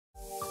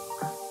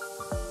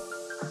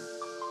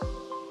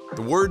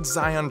The word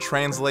Zion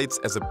translates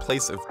as a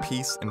place of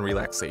peace and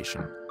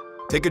relaxation.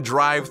 Take a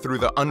drive through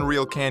the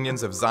unreal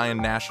canyons of Zion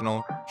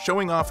National,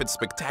 showing off its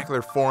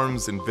spectacular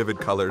forms and vivid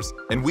colors,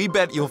 and we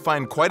bet you'll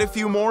find quite a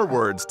few more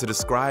words to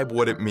describe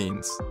what it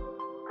means.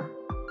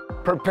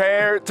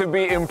 Prepare to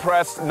be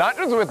impressed, not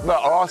just with the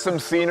awesome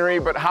scenery,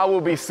 but how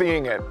we'll be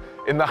seeing it.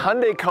 In the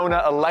Hyundai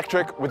Kona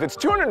Electric, with its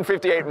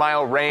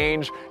 258-mile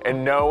range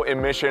and no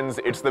emissions,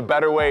 it's the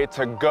better way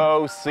to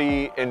go,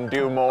 see, and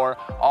do more,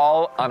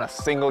 all on a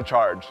single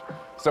charge.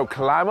 So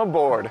climb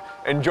aboard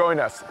and join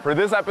us for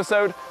this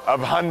episode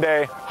of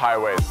Hyundai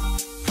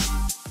Highways.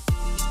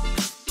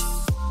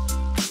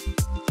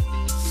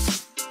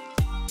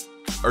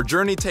 Our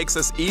journey takes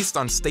us east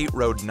on State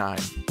Road 9.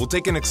 We'll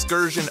take an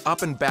excursion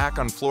up and back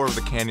on Floor of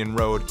the Canyon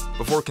Road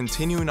before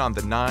continuing on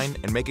the 9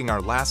 and making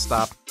our last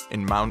stop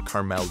in Mount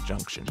Carmel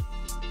Junction.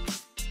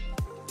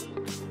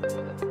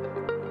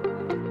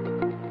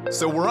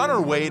 So we're on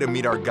our way to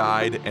meet our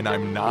guide, and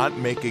I'm not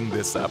making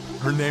this up.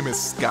 Her name is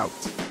Scout.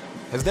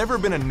 Has there ever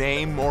been a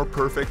name more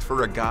perfect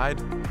for a guide?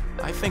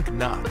 I think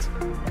not.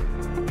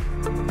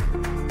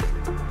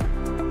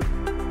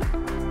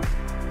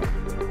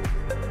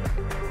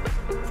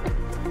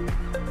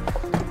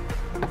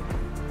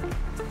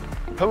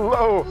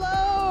 Hello.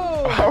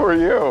 Hello. How are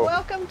you?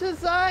 Welcome to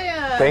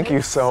Zion. Thank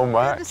you so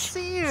much. Good to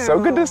see you. So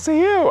good to see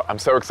you. I'm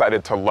so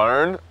excited to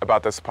learn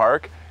about this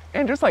park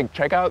and just like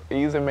check out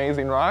these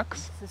amazing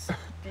rocks. This is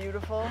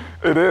beautiful.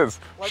 It is.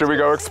 Should we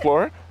go visit.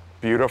 explore?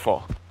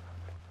 Beautiful.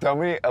 Tell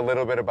me a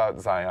little bit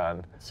about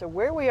Zion. So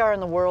where we are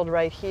in the world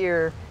right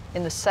here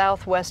in the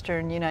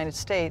southwestern United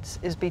States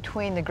is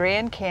between the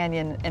Grand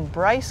Canyon and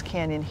Bryce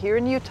Canyon here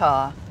in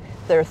Utah.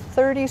 There are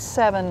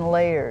 37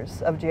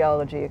 layers of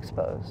geology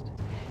exposed.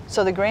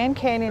 So the Grand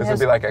Canyon This has...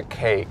 would be like a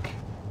cake.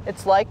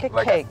 It's like a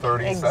cake. A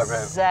 37.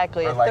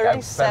 Exactly, or a like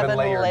 37 a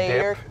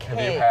 7-layer cake. dip.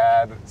 Have you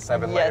had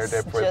 7-layer Yes,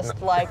 dip with just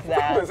like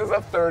that. This is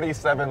a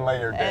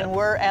 37-layer dip. And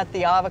we're at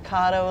the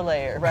avocado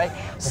layer, right?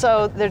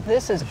 So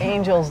this is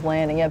Angel's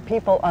Landing. You have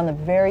people on the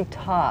very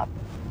top.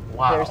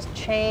 Wow. There's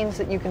chains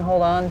that you can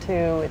hold on to.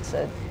 It's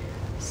a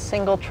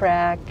single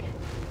track.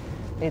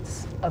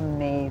 It's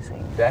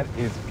amazing. That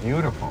is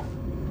beautiful.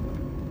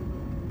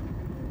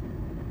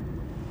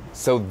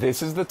 So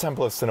this is the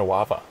Temple of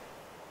Sinawava.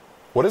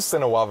 What does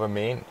Sinawava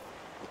mean?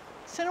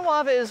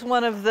 Sinawava is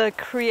one of the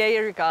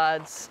creator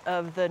gods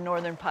of the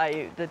Northern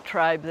Paiute, the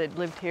tribe that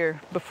lived here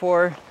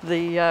before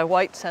the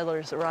white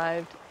settlers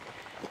arrived.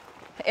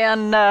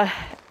 And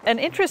an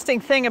interesting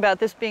thing about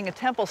this being a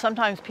temple,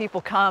 sometimes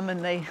people come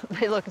and they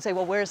look and say,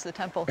 well, where's the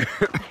temple?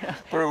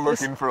 We're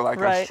looking for like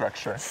a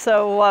structure.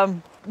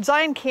 So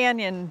Zion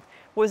Canyon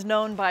was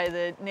known by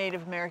the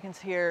Native Americans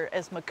here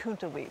as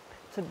Makuntaweep.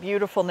 It's a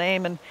beautiful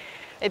name, and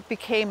it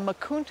became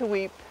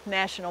Makuntaweep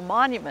National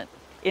Monument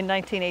in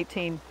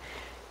 1918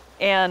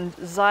 and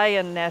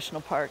Zion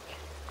National Park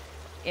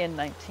in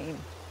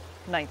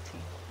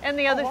 1919. And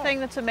the other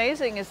thing that's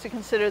amazing is to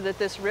consider that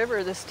this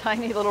river, this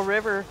tiny little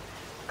river,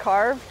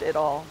 carved it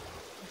all.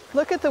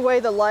 Look at the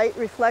way the light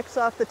reflects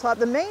off the top.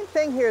 The main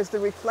thing here is the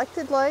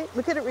reflected light.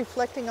 Look at it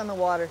reflecting on the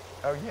water.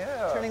 Oh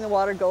yeah. Turning the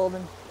water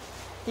golden.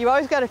 You've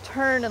always got to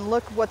turn and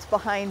look what's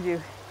behind you.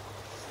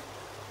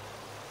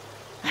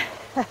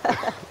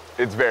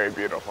 It's very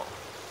beautiful.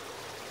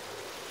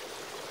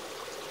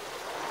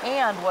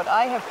 And what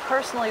I have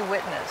personally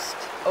witnessed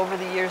over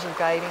the years of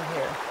guiding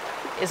here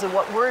is that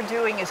what we're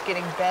doing is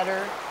getting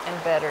better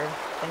and better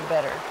and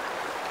better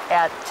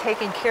at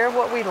taking care of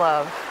what we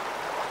love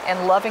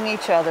and loving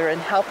each other and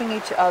helping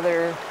each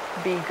other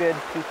be good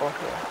people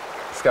here.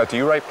 Scout, do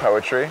you write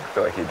poetry? I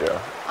feel like you do.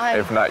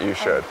 If not, you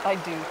should. I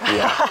do.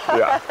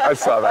 Yeah, I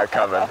saw that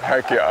coming.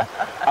 Heck yeah.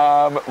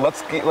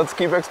 Let's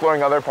keep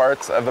exploring other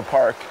parts of the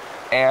park.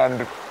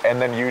 And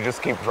then you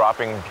just keep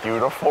dropping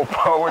beautiful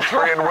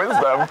poetry and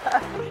wisdom.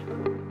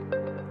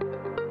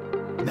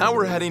 Now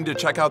we're heading to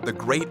check out the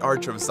Great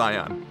Arch of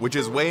Zion, which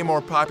is way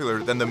more popular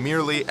than the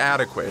merely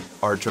adequate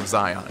Arch of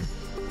Zion.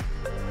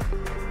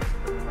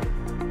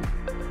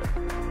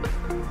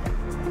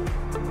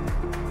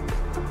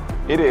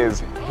 It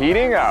is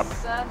heating up. The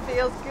sun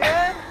feels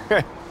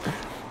good.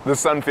 The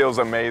sun feels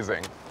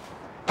amazing.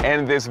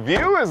 And this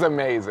view is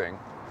amazing.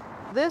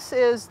 This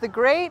is the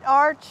Great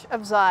Arch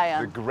of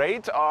Zion. The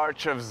Great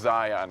Arch of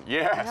Zion,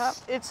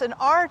 yes. Yep. It's an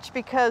arch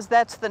because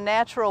that's the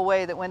natural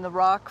way that when the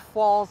rock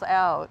falls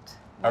out,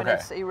 when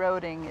it's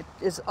eroding, it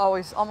is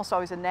almost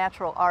always a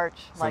natural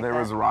arch So like that. there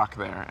was rock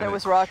there. There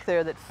was rock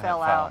there that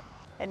fell out.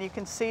 And you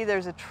can see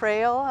there's a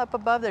trail up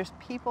above. There's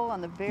people on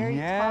the very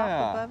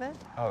top above it.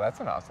 Oh, that's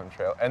an awesome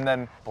trail. And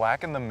then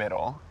black in the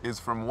middle is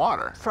from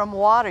water. From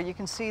water. You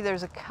can see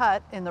there's a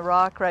cut in the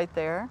rock right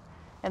there.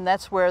 And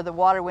that's where the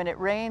water, when it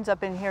rains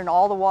up in here and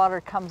all the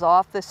water comes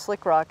off this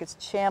slick rock, it's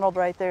channeled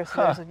right there. So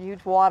there's a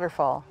huge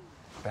waterfall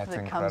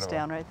that comes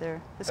down right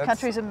there. This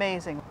country's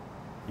amazing.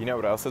 You know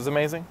what else is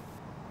amazing?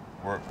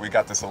 we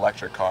got this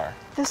electric car.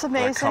 This The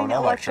amazing Kona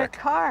electric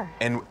car.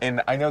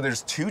 And I know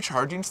there's 2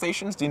 charging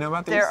stations. Do you know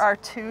about these? There are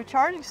 2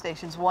 charging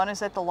stations. One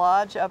is at the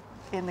lodge up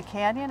in the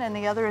canyon, and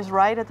the other is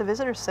right at the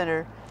visitor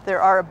center.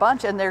 There are a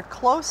bunch, and they're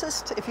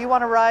closest, if you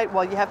want to ride,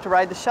 well, you have to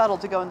ride the shuttle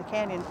to go in the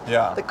canyon.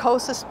 Yeah. The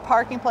closest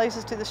parking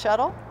places to the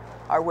shuttle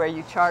are where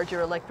you charge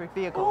your electric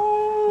vehicle.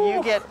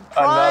 You get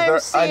prime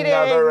seating,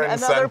 another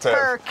incentive. another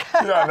perk.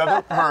 Yeah,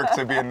 another perk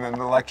to be in an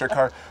electric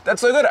car.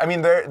 That's so good. I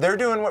mean, they're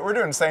doing what we're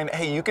doing, saying,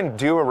 hey, you can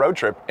do a road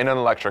trip in an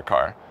electric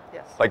car.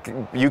 Yes. Like,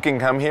 you can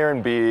come here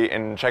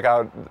and check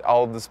out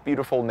all this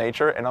beautiful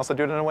nature and also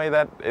do it in a way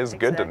that is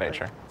good to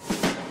nature.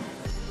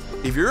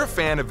 If you're a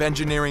fan of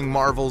engineering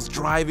marvels,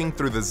 driving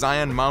through the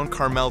Zion Mount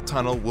Carmel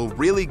tunnel will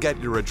really get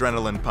your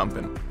adrenaline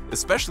pumping,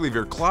 especially if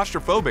you're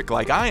claustrophobic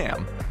like I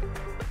am.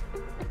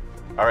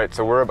 All right,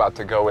 so we're about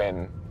to go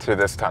in to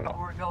this tunnel.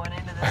 We're going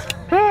into this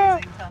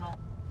amazing tunnel.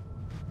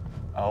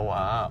 Oh,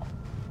 wow.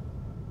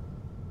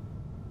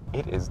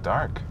 It is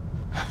dark.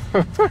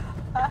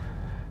 I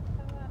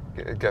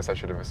guess I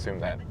should have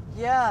assumed that.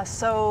 Yeah,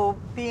 so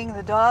being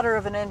the daughter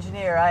of an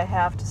engineer, I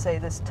have to say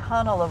this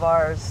tunnel of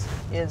ours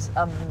is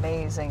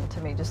amazing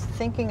to me. Just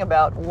thinking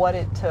about what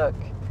it took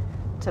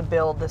to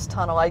build this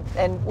tunnel.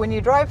 And when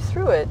you drive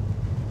through it,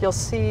 you'll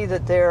see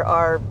that there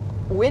are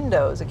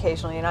windows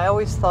occasionally, and I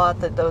always thought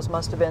that those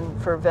must have been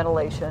for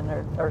ventilation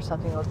or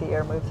something to let the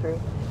air move through.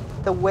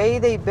 The way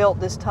they built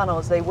this tunnel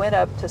is they went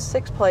up to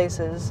 6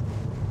 places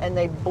and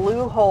they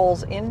blew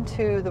holes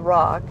into the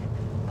rock,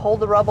 pulled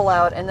the rubble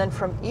out, and then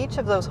from each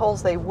of those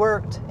holes they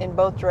worked in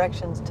both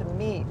directions to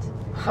meet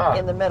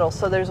in the middle.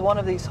 So there's one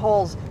of these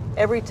holes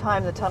every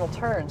time the tunnel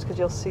turns, because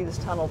you'll see this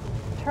tunnel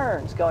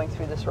turns going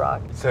through this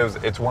rock. So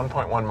it's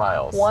 1.1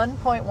 miles.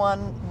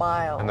 1.1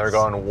 miles. And they're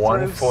going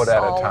 1 foot at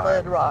a time.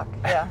 Solid rock,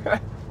 yeah.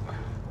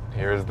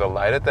 Here's the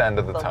light at the end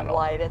of the tunnel. The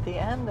light at the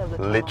end of the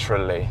tunnel.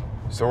 Literally.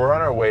 So we're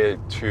on our way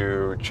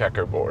to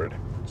Checkerboard.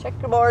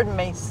 Checkerboard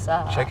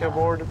Mesa.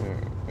 Checkerboard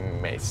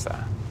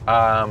Mesa.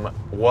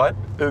 What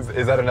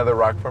is that another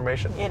rock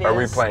formation? It Are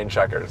we is. playing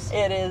checkers?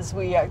 It is.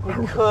 We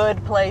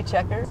could play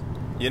checkers.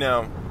 You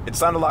know, it'd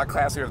sound a lot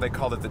classier if they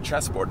called it the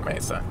Chessboard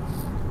Mesa.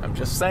 I'm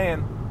just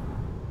saying.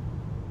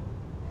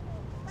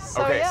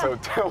 So, Okay, yeah. so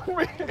tell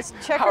me how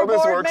Checkerboard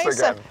this works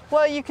Mesa. again.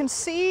 Well, you can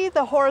see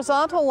the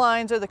horizontal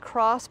lines are the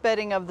cross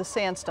bedding of the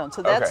sandstone.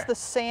 So that's Okay. the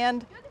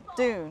sand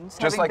dunes.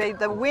 Just like-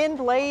 the wind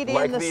laid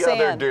like in the the other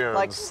sand. dunes,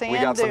 Like we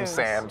sand got some dunes.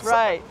 sand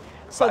Right.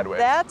 So sideways.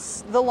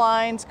 that's the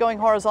lines going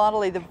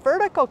horizontally. The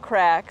vertical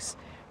cracks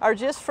are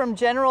just from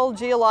general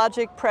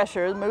geologic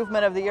pressure, the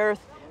movement of the earth,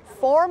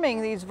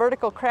 forming these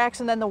vertical cracks,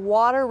 and then the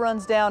water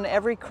runs down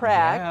every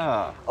crack,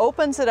 Yeah.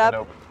 opens it up,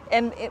 opens.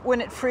 and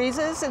when it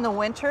freezes in the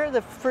winter,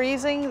 the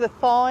freezing, the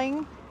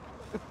thawing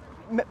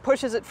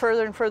pushes it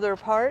further and further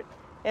apart,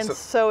 and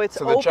so it's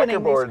So the opening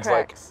checkerboards, these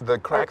cracks. like the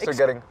cracks are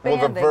getting, well,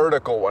 the expanding.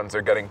 vertical ones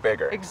are getting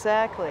bigger.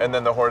 Exactly. And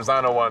then the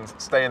horizontal ones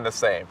staying the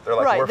same. They're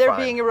like, right, we're they're fine.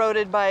 being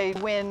eroded by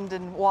wind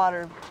and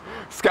water.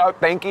 Scout,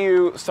 thank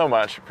you so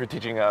much for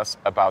teaching us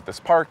about this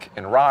park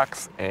and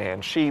rocks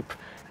and sheep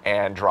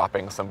and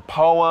dropping some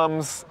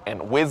poems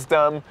and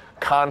wisdom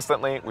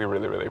constantly. We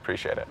really, really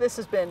appreciate it. This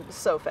has been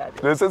so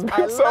fabulous. This has been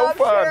I so love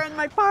fun. sharing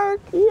my park.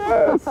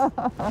 Yes.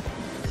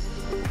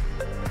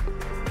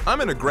 I'm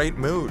in a great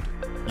mood.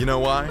 You know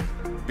why?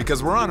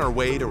 Because we're on our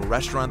way to a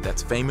restaurant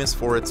that's famous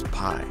for its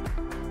pie.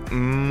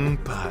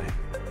 Pie.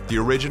 The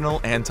original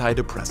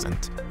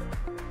antidepressant.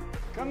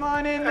 Come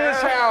on in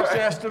this house,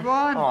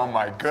 Esteban. Oh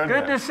my goodness.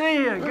 Good to see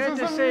you. Good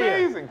to see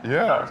you. Amazing.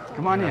 Yeah.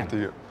 Come on in. After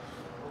you.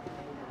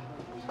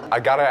 I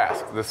gotta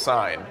ask, the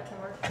sign.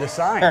 The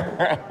sign.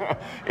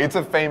 It's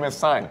a famous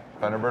sign.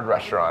 Thunderbird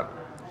Restaurant.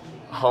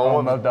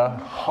 Home of the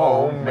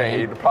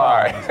homemade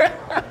pie.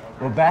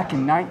 Well, back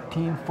in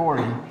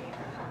 1940,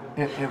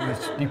 it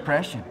was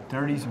Depression,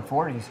 30s and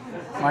 40s.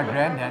 My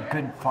granddad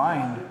couldn't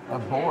find a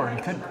board.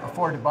 He couldn't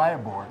afford to buy a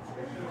board.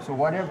 So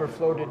whatever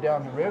floated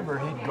down the river,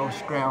 he'd go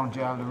scrounge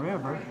out of the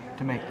river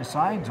to make the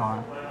signs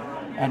on.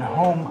 And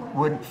home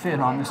wouldn't fit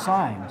on the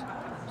signs.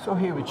 So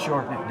he would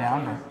shorten it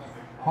down to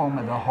home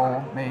of the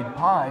homemade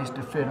pies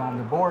to fit on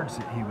the boards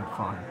that he would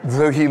find.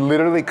 So he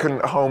literally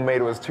couldn't,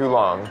 homemade was too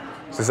long.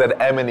 So he said,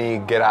 M&E,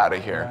 get out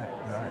of here.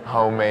 Right.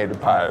 Homemade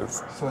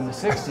pies. So in the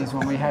 60s,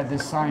 when we had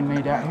this sign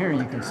made out here,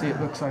 you can see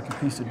it looks like a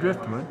piece of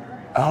driftwood.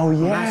 Oh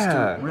That's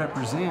to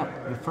represent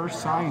the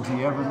first signs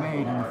he ever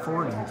made in the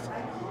 40s.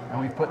 And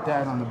we put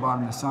that on the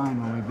bottom of the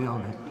sign when we built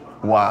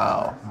it.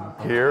 Wow.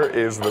 Here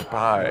is the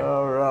pie.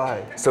 All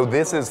right. So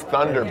this is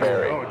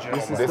Thunderberry.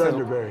 This is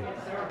Thunderberry.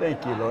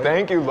 Thank you, Lloyd.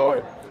 Thank you,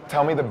 Lloyd.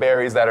 Tell me the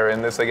berries that are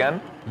in this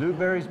again.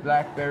 Blueberries,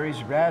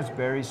 blackberries,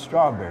 raspberries,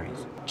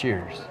 strawberries.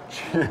 Cheers.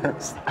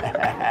 Cheers.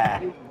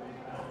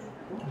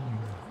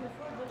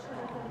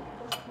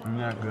 Isn't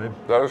that good?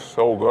 That is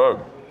so good.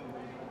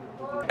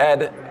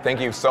 Ed, thank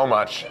you so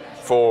much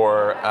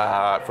for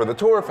the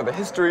tour, for the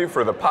history,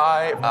 for the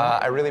pie.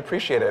 I really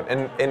appreciate it.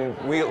 And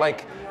we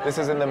this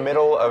is in the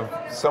middle of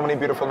so many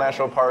beautiful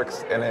national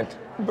parks, and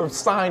the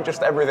sign,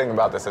 just everything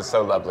about this is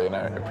so lovely, and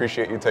I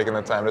appreciate you taking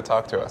the time to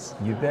talk to us.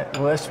 You bet.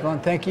 Well,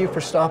 Esteban, thank you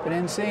for stopping in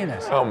and seeing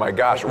us. Oh my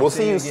gosh, we'll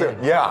see you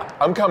soon. Yeah,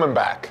 I'm coming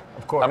back.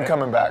 Of course. I'm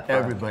coming back.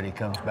 Everybody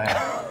comes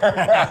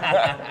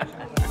back.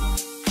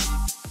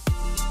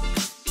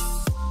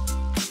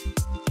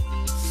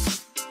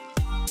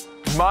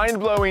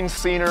 Mind-blowing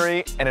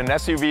scenery and an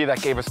SUV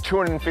that gave us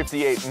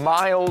 258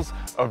 miles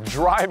of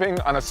driving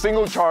on a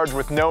single charge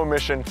with no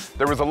emission.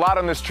 There was a lot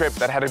on this trip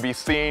that had to be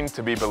seen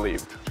to be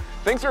believed.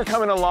 Thanks for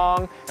coming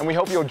along, and we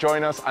hope you'll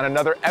join us on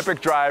another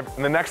epic drive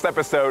in the next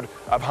episode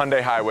of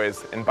Hyundai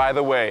Highways. And by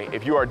the way,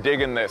 if you are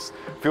digging this,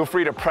 feel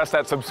free to press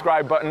that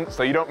subscribe button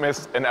so you don't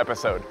miss an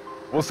episode.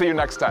 We'll see you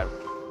next time.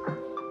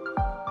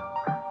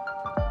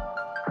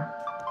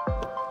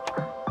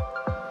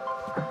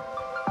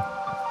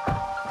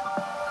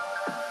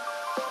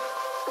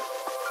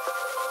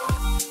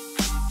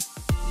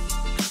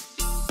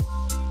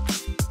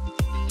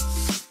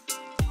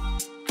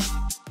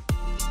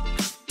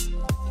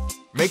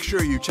 Make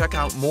sure you check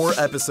out more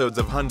episodes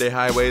of Hyundai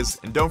Highways,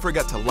 and don't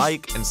forget to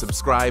like and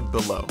subscribe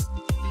below.